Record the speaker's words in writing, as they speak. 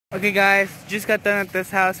Okay guys, just got done at this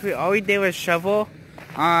house. All we did was shovel.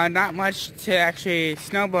 Not much to actually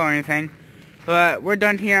snowball or anything. But we're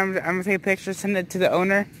done here. I'm gonna take a picture, send it to the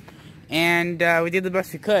owner. And we did the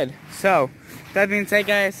best we could. So, that being said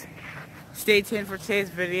guys, stay tuned for today's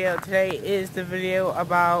video. Today is the video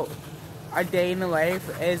about our day in the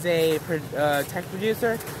life as a tech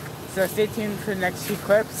producer. So stay tuned for the next few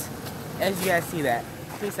clips as you guys see that.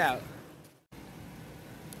 Peace out.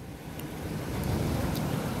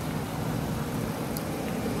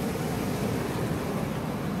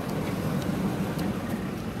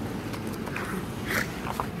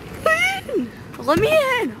 Let me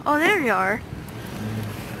in. Oh, there you are.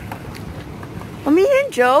 Let me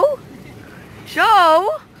in, Joe.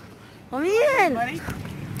 Joe, let me in.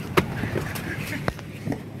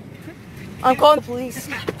 I'm calling the police.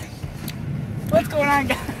 What's going on,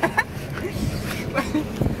 guys?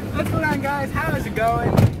 What's going on, guys? How is it going?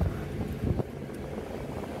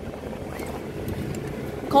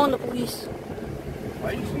 I'm calling the police. Why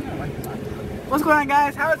are you saying that like that? What's going on,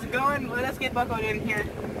 guys? How is it going? Let's get buckled in here.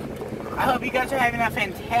 I hope you guys are having a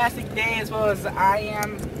fantastic day as well as I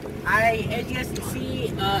am. As you guys can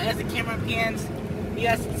see, as the camera pans, you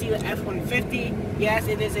guys can see the F-150. Yes,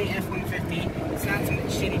 it is a F-150. It's not some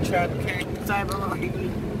shitty truck, okay? Sorry about what I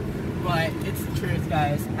do. But it's the truth,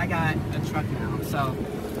 guys. I got a truck now, so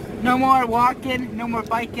no more walking, no more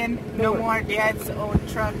biking, no more dad's old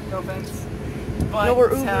truck, no offense. But, no more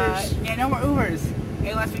Ubers. Yeah, no more Ubers.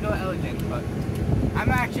 Unless we go elegant, but I'm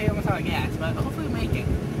actually almost out of gas, but hopefully we make it.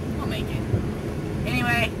 We'll make it.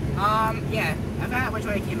 Anyway, yeah, I forgot which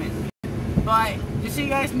way I came in. But, just so you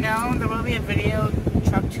guys know, there will be a video,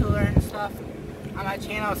 truck tour and stuff, on my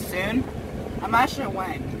channel soon. I'm not sure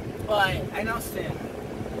when, but I know soon.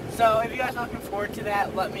 So, if you guys are looking forward to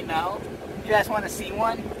that, let me know. If you guys want to see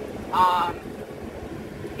one,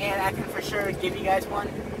 and I can for sure give you guys one.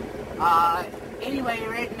 Anyway,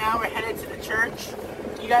 right now we're headed to the church.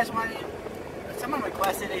 You guys wanted, someone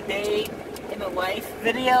requested a day in the life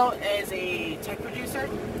video as a tech producer.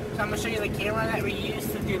 So I'm going to show you the camera that we use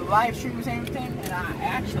to do the live streams and everything. And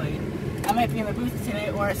actually, I might be in the booth today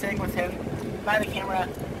or sitting with him by the camera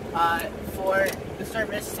for the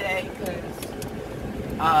service today. Because,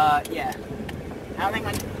 yeah. I don't think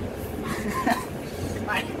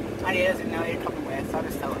my dad doesn't know you're coming with, so I'll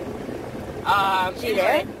just tell him. Is he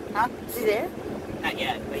there? Huh? Is he there? Not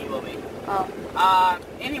yet, but he will be. Oh.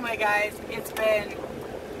 Anyway, guys, it's been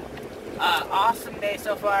awesome day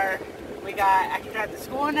so far. I can drive to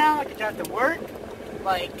school now, I can drive to work.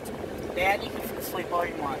 Like, Dad, you can sleep all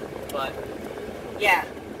you want. But, yeah,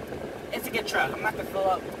 it's a good truck. I'm not going to fill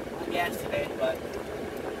up on gas today, but...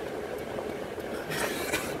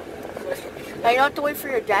 Now you don't have to wait for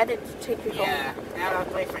your dad to take you home. Yeah, now I don't have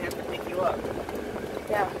to wait for him to pick you up.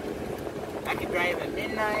 Yeah. I can drive at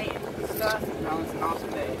midnight and stuff. No, it's an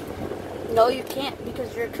awesome day. No, you can't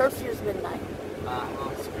because your curfew is midnight.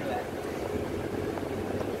 Well, screw that.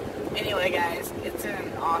 Anyway, guys, it's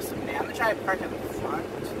an awesome day. I'm gonna try to park in the front,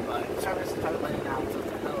 but service is probably letting down, so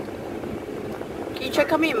it's a hell. Can you check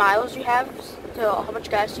how many miles you have? So how much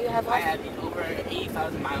gas do you have left? I have over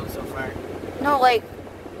 80,000 miles so far. No, like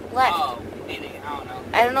left. Oh, maybe. I don't know.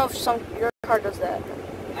 I don't know if your car does that.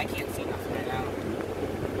 I can't see nothing right now.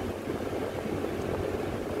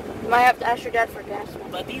 You might have to ask your dad for gas.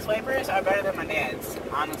 But these wipers are better than my dad's,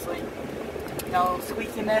 honestly. No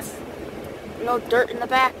squeakiness. No dirt in the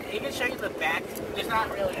back. I can show you the back. There's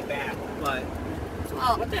not really a back, but...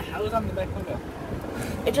 Oh, what the hell is on the back window?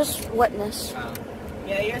 It's just wetness.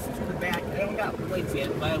 Yeah, you guys can see the back. I haven't got plates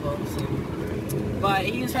yet, but I will soon. But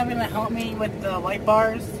he's having to help me with the light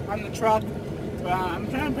bars on the truck. I'm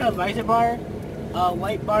trying to put a visor bar, a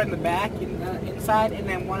light bar in the back, inside, and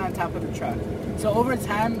then one on top of the truck. So over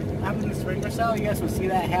time, after the spring or so, you guys will see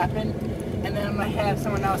that happen. And then I'm going to have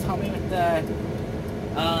someone else help me with the...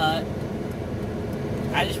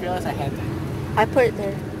 I just realized I had that. I put it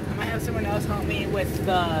there. I'm going to have someone else help me with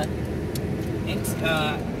the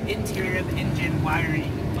interior of the engine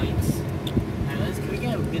wiring lights. Alright, can we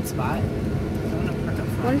get a good spot?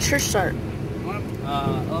 When's your start?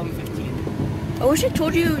 11:15. I wish I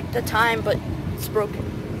told you the time, but it's broken.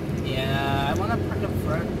 Yeah, I want to park up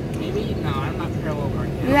front. Maybe? No, I'm not sure what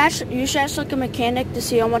working. You should ask like a mechanic to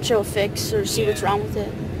see how much it'll fix or see what's wrong with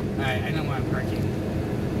it. Alright, I know where I'm parking.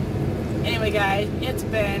 Anyway, guys, it's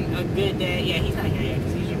been a good day. Yeah, he's not here yet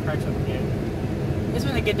because he usually parks over here. It's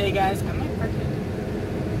been a good day, guys. I might park it.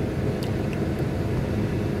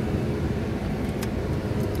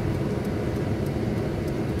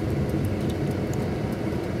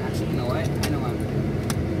 Actually, you know what? I know I'm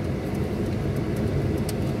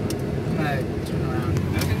gonna turn around. I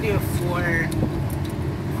was gonna do a 4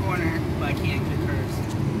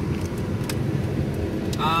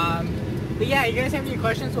 But yeah, you guys have any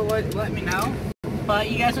questions, so let me know. But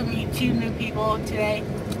you guys will meet 2 new people today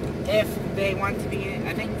if they want to be.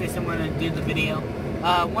 I think they still want to do the video.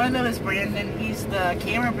 One of them is Brandon. He's the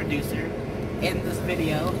camera producer in this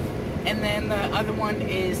video. And then the other one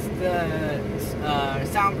is the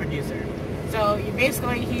sound producer. So you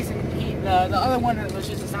basically, the other one was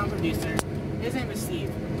just a sound producer. His name is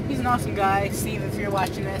Steve. He's an awesome guy. Steve, if you're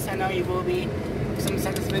watching this, I know you will be. So I'm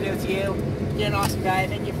send this video to you. You're an awesome guy.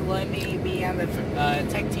 Thank you for letting me be on the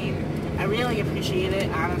tech team. I really appreciate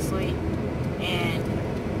it, honestly. And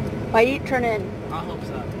why you turn in? I hope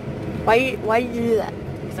so. Why did you do that?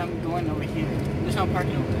 Because I'm going over here. There's no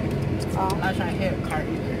parking over there. Oh. I'm not trying to hit a car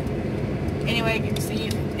either. Anyway,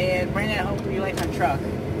 Steve and Brandon, I hope you like my truck.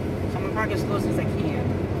 So I'm gonna park as close as I can.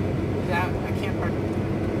 Because I can't park.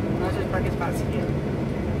 Unless there's parking spots here.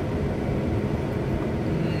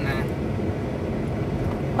 Nah.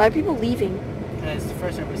 Why are people leaving? Because the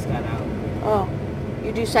first service got out. Oh.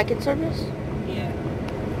 You do second service? Yeah.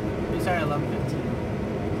 We started at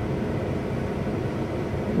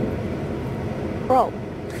 11:15. Bro.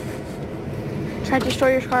 Trying to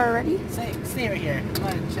destroy your car already? Stay right here. I'm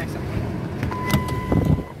gonna check something.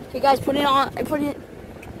 Okay guys, put it on. I put it.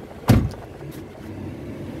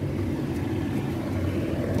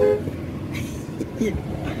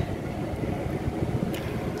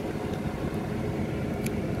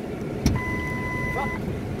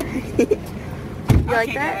 You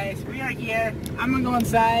like that? Guys, we are here. I'm gonna go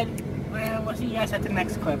inside. And we'll see you guys at the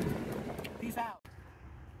next clip. Peace out.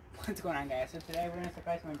 What's going on, guys? So today we're gonna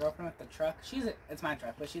surprise my girlfriend with the truck. It's my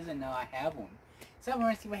truck, but she doesn't know I have one. So we're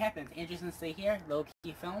gonna see what happens. Andrew's gonna stay here, low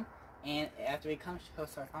key film, and after he comes, she'll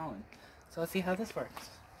start following. So let's see how this works.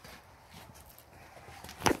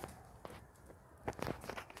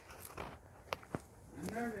 I'm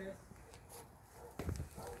nervous.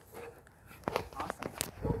 Awesome.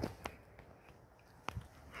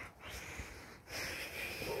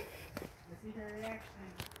 Let's see her reaction.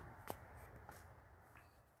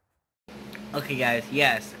 Okay guys,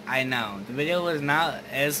 yes, I know. The video was not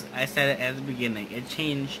as I said it at the beginning. It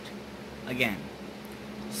changed again.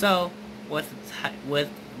 So, what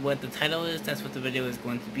the title is, that's what the video is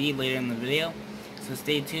going to be later in the video. So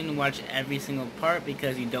stay tuned and watch every single part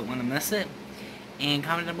because you don't want to miss it. And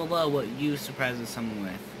comment down below what you surprises someone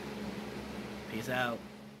with. Peace out.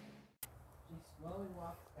 She slowly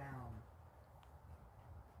walks down.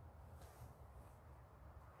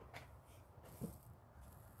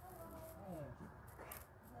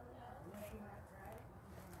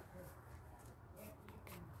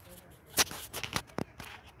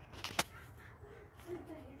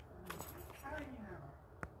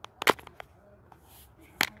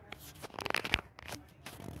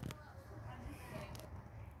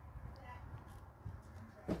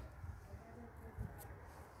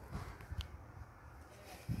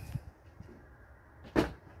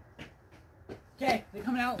 Okay, they're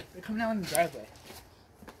coming out. They're coming out in the driveway.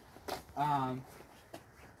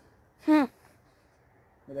 Yeah,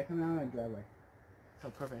 they're coming out in the driveway. So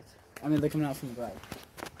perfect. I mean, they're coming out from the drive.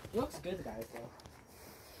 It looks good, guys, though.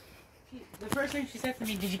 The first thing she said to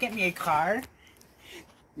me, did you get me a car?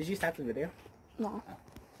 Did you stop the video? No. Oh.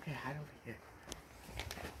 Okay, hide over here.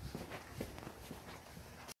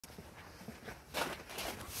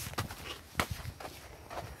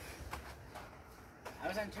 I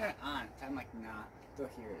was gonna turn it on, so I'm like, nah, they'll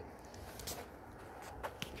hear it.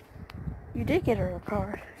 You did get her a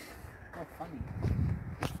car. Oh, funny.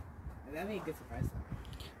 That'd be a good surprise, though.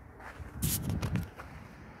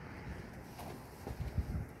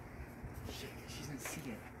 She's gonna see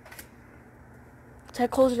it. Say,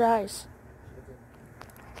 close your eyes.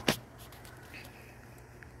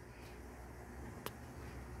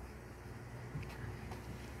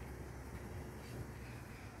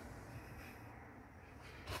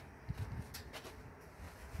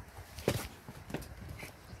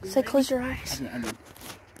 Say, close your eyes.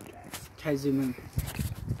 Try to zoom in.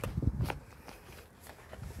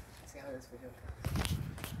 See how this video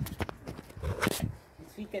goes.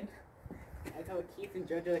 This weekend, I told Keith and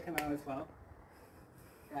JoJo to come out as well.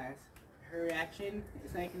 Guys, her reaction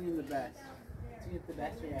is not even the best. She gets the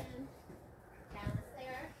best reaction. Down the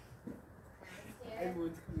stairs.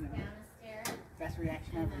 Everyone's coming out. Down the stairs. Best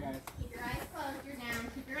reaction ever, guys. Keep your eyes closed. You're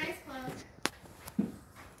down. Keep your eyes closed.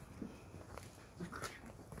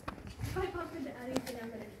 If I bump into anything, I'm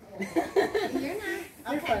gonna fall. You're not.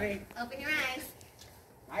 You're Okay. funny. Open your eyes.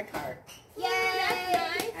 My car. Yay!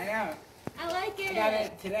 That's nice. I know. I like it. I got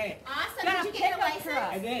it today. Awesome. Got Did a you get your pickup license?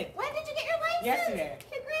 truck. I did. When did you get your license? Yesterday.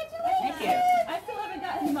 Congratulations. Thank you. I still haven't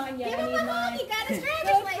gotten mine yet. Give I him need a hug. mine. You got his driver's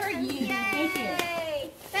Good for license. you. Yay. Thank you.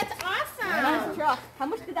 That's awesome. Nice truck. truck. How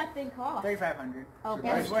much did that thing cost? $3,500. Oh,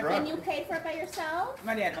 Nice truck. and you paid for it by yourself?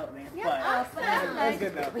 My dad helped me, Yeah, but awesome. it was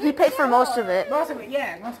good though. He paid for most of it. Most of it,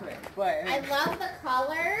 yeah, most of it. But I love the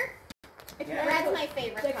color. Yeah. Red's my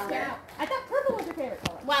favorite color. I thought purple was your favorite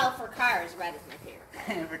color. Well, for cars, red is my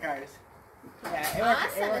favorite. for cars. Yeah, it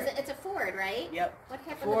Awesome. worked. It's a Ford, right? Yep. What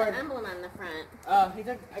happened Ford. to the emblem on the front? Oh,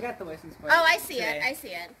 I got the license plate. Oh, I see today. it. I see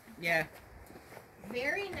it. Yeah.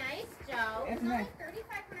 Very nice, Joe. It's It's only nice.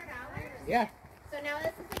 $3,500. Yeah. So now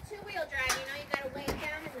this is a two-wheel drive. You know you gotta weigh it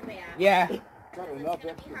down in the back. Yeah. Got So it's enough gonna be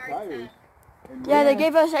extra hard tires. to. And Yeah, they Yeah.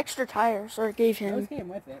 gave us extra tires, or gave Those him. came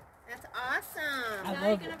with it. That's awesome. I Now you're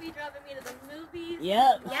love gonna it. be driving me to the movies.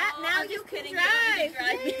 Yep. Yeah, Oh, now I'm you just can kidding. drive.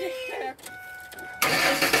 You Yay.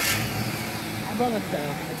 I love it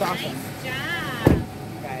though. It's awesome. Nice job.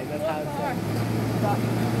 Guys, that's how it's done.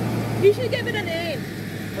 You should give it a name.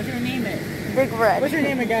 What's your name it? Big Red. What's your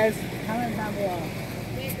name it, guys? Comment down below.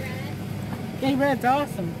 Big red. Big Red's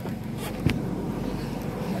awesome.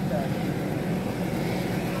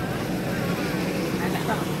 I know.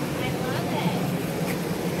 I love it.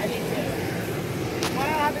 I did too. Why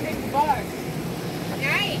don't I have to take the bus?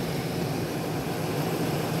 Right.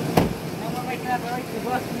 No more waking up early to the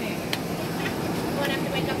bus with me. You won't have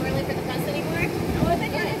to wake up early for the bus anymore? Oh,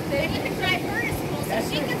 then you can drive her to school so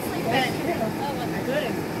she can sleep That's in. true. Oh, well, I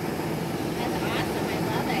couldn't. that's awesome. I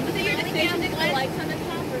love it. Was it your decision to go lights on the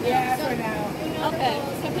top or no? Yeah, So- for now. Okay,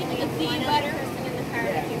 so people can see you better. Person in the car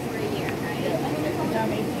Yeah. with you for a year, right? Until I'm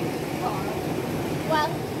 18. Well,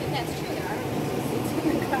 if that's true, there are only 2 seats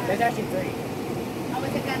in the car. There's actually 3. Oh,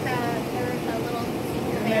 is it got there's a little seat in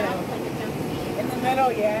the Yeah. middle, like a jump seat? In the middle,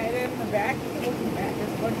 yeah, and in the back. Look in the back. There's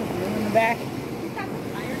a bunch of room in the back.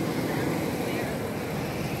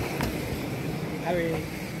 I really,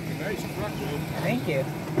 nice truck, dude. thank you.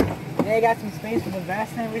 And they got some space for the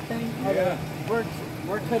vest and everything. All Yeah. the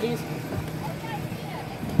work hoodies. There's a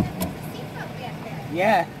seatbelt back there.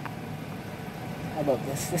 Yeah. How about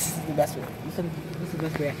this? This is the best way. This is the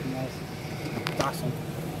best reaction, guys. It's awesome.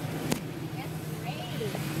 That's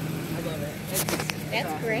great. I love it. That's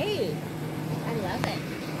awesome. great. I love it.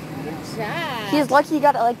 Good job. He's lucky he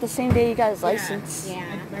got it like the same day he got his Yeah. license. Yeah.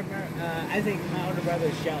 I think my older brother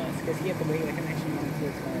is jealous because he had to wait like an extra month to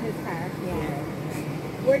his car. His car. Yeah.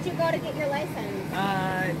 Where'd you go to get your license?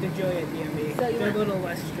 The Joliet DMV. So you They're a went- little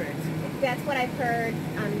less strict. That's what I've heard.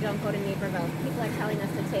 Don't go to Naperville. People are telling us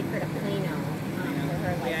to take her to Plano for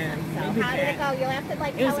her Yeah, license. So maybe how did it that. go? You'll have to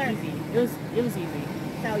like It was tell her. easy. It was easy.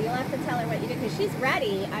 So you'll have to tell her what you did because she's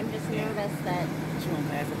ready. I'm just nervous that. She won't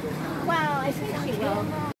pass the first time. Well, I think she will.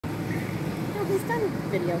 No, he's done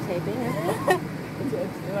videotaping, isn't he?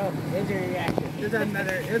 It's your reaction.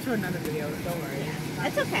 It's for another video. Don't worry.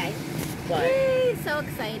 That's okay. But Yay! So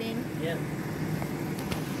exciting. yeah.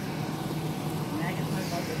 And I can talk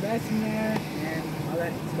about the vest in there and all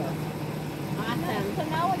that stuff. Awesome. So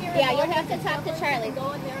now when you're Yeah, you'll have to talk to Charlie.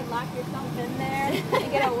 Go in there and lock yourself in there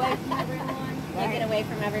and get away from everyone. You get away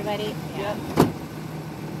from everybody. Yep.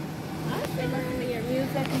 They listen to your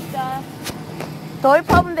music and stuff. The only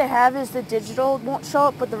problem they have is the digital won't show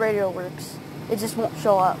up, but the radio works. It just won't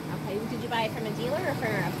show up. Okay. Did you buy it from a dealer or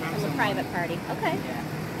from a private party? Okay. Yeah.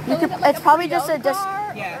 You could, it's probably just a dis.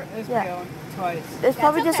 Yeah. It was Yeah. pre-owned twice. It's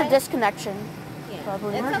probably That's just a okay. disconnection. Yeah.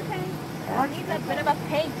 Probably. It's okay. It needs a bit of a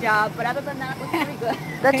paint job, but other than that, it looks pretty good.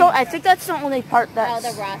 That's all. I think that's the only part Oh,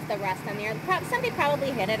 that's. the rust on there. Somebody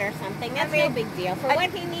probably hit it or something. That's I mean, no big deal. For what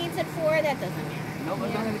he needs it for, that doesn't matter. Nope,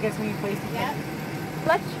 as long as it gets me a place to sit. Yep.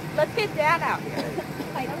 Let's get Dad out here.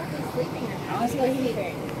 I don't know if he's sleeping or not. Honestly, what he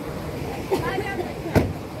think.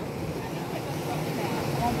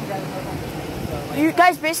 You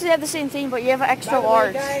guys basically have the same thing, but you have an By extra the way,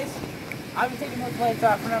 large. guys, I'll be taking those plates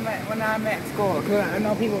off when I'm at school. Cause I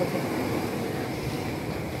know people will take them.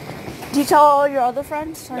 Do you tell all your other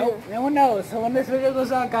friends? Or- Nope, no one knows. So when this video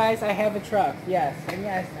goes out, guys, I have a truck. Yes, and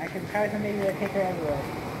yes, I can try to maybe take her everywhere.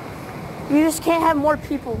 You just can't have more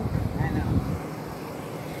people I know.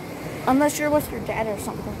 unless you're with your dad or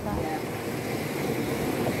something like that. Yeah.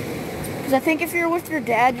 Because I think if you're with your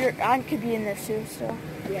dad, your aunt could be in there too. So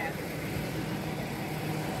Yeah.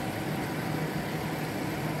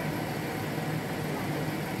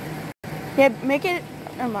 yeah, make it.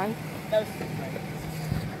 Never mind. That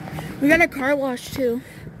was We got a car wash too.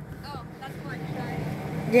 Oh, that's fun, Shine.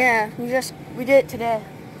 Yeah, we did it today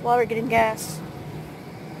while we are getting gas.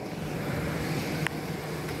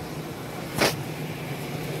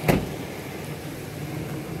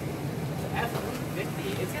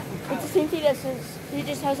 F-150. It's It's the same thing as his. He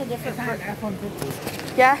just has a It's different. not an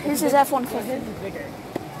F-150. Yeah, his is His F-150. is bigger.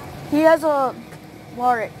 He has a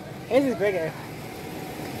Warwick. His is bigger.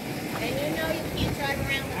 And you know you can't drive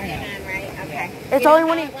around with I it know. on, right? Okay. It's You only know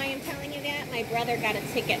when why I'm telling you that? My brother got a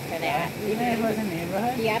ticket for that. Even if it was in the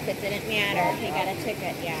neighborhood? Yep, it didn't matter. He got a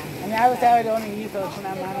ticket, yeah. I mean, I would only use those when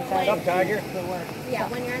I'm on the side. What's up, Tiger? For work. Yeah,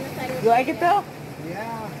 when you're on the side of the You like it though?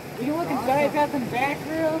 Yeah. You can look inside, it's got some back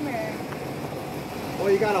room or...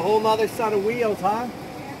 Well, you got a whole nother set of wheels, huh?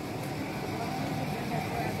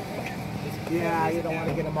 Yeah, you don't want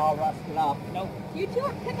to get them all rusted up. Nope. You two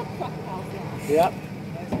are pickup truck pals now. Yep.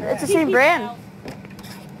 It's the same brand.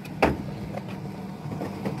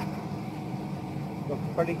 Looks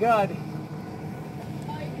pretty good.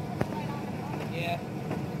 Yeah.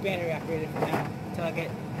 Battery operated for now. Until I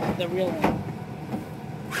get the real one.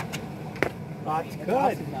 That's good.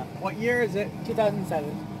 awesome though. What year is it?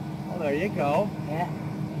 2007. Oh, there you go. Yeah.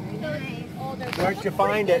 Where'd you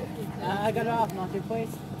find it? I got it off Marketplace.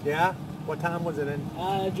 Yeah? What time was it in?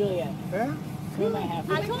 Juliet. Yeah? 2.5.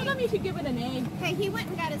 I told him you should give it a name. Hey, he went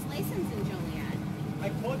and got his license in Joliet. I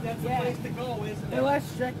thought that's Yeah. the place to go, isn't It was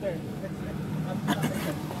stricter.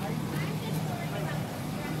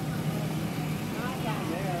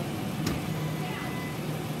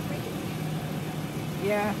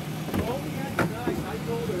 Yeah. Oh, yeah, nice. I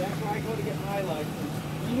told her that's where I go to get my license.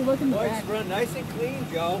 You can look in the Boy, back. it's run nice and clean,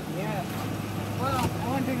 Joe. Yeah. Well, I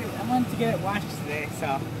wanted to get it washed today,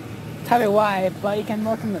 so. Tell me why, but you can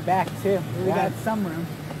look in the back too. We Yeah. got some room.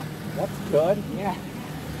 That's good. Yeah.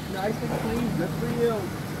 Nice and clean. Good for you.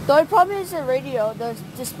 The only problem is the radio. The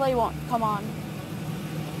display won't come on.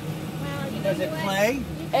 Well, you know Does it what? play?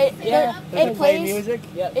 It, Yeah. it, Does it it play plays. music?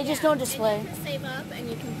 Yep. It just no And display. you can save up and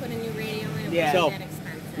you can put a new radio in. It Yeah. wasn't So, that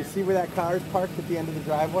expensive. You see where that car is parked at the end of the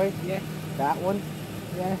driveway? Yeah. That one?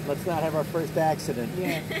 Yeah. Let's not have our first accident.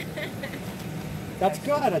 Yeah. That's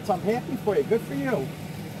good. I'm happy for you. Good for you.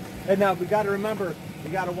 And now we got to remember,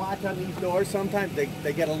 we got to watch on these doors. Sometimes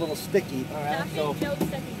they get a little sticky. All right. So Joe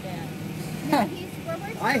second dad. No,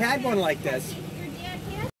 we're I had one like this. Your dad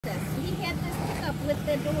had this. He had this pickup with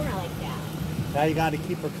the door like that. Now you got to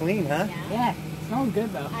keep her clean, huh? Yeah. Yeah. Smells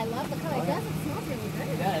good though. I love the color. It does. It smells really good.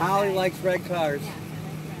 It does. Holly likes red cars. Yeah.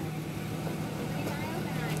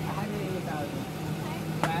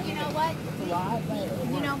 180,000. You know what? It's a lot, but it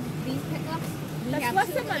You works. know, these pickups, we That's have less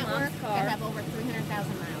two than my that mom's work car. that have over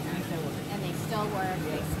 300,000 miles on them. And they still work.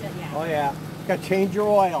 They still, yeah. Oh yeah. Got to change your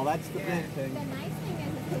oil. That's the big The thing. nice thing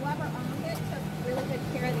is whoever owned it took really good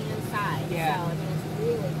care of the inside. Yeah. So, I mean, it's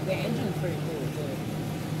really The engine's pretty cool too.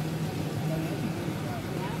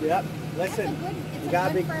 Yep. Listen, it's you a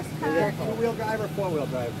gotta good be first is car. it two-wheel drive or four-wheel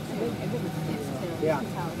drive. It's two. Yeah.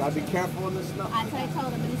 It's how- Gotta be careful in the snow. That's what I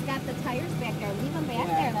told him. And he's got the tires back there. Leave them back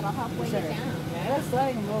there. That'll help weigh Sure. it down. Yeah, I was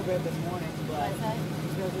sliding a little bit this morning, but Was it?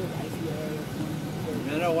 it's really good icy area.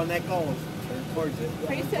 No, no, when that goes, turn towards it.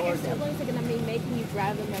 Pretty soon your siblings are going to be making you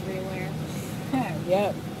drive them everywhere.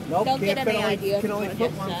 Yeah. Nope, Don't get can't any fit only, idea if can it's only gonna fit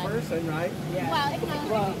get one shut. person, right? Yeah. Well, he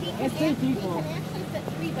Well, can it's three he people. can actually fit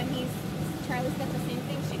three, but Charlie's got the same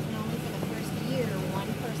thing. She can only for the first year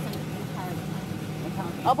one person in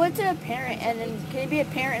car. I'll put it to a parent, and then can it be a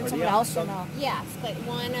parent and Or someone yeah, else or some- no? Yes, but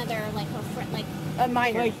one other like her friend, like A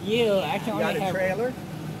minor. Like you, I can You only got a have trailer?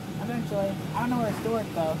 eventually. I don't know where to store it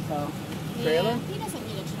though, so. Trailer? Yeah, he doesn't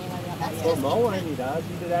need a trailer yet. That's Well, just mowing he does.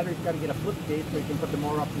 Either that or he's got to get a flip gate so he can put the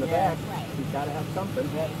mower up in the Yeah, back. right. He's got to have something.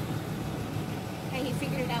 Hey, he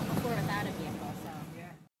figured it out before without a vehicle.